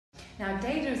Now,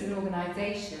 Déda as an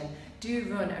organisation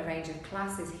do run a range of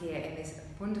classes here in this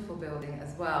wonderful building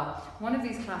as well. One of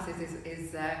these classes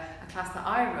is a class that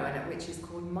I run, which is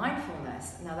called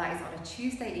Mindfulness. Now that is on a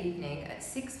Tuesday evening at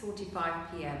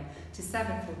 6:45 p.m. to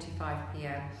 7:45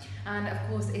 p.m. And of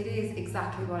course it is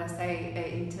exactly what I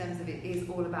say in terms of it is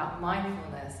all about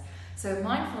mindfulness. So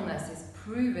mindfulness is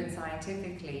proven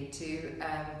scientifically to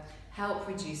help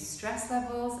reduce stress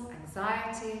levels,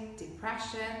 anxiety,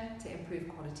 depression, to improve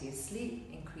quality of sleep,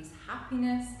 increase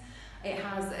happiness. It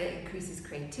increases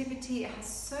creativity. It has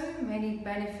so many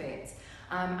benefits,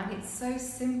 and it's so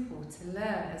simple to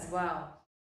learn as well.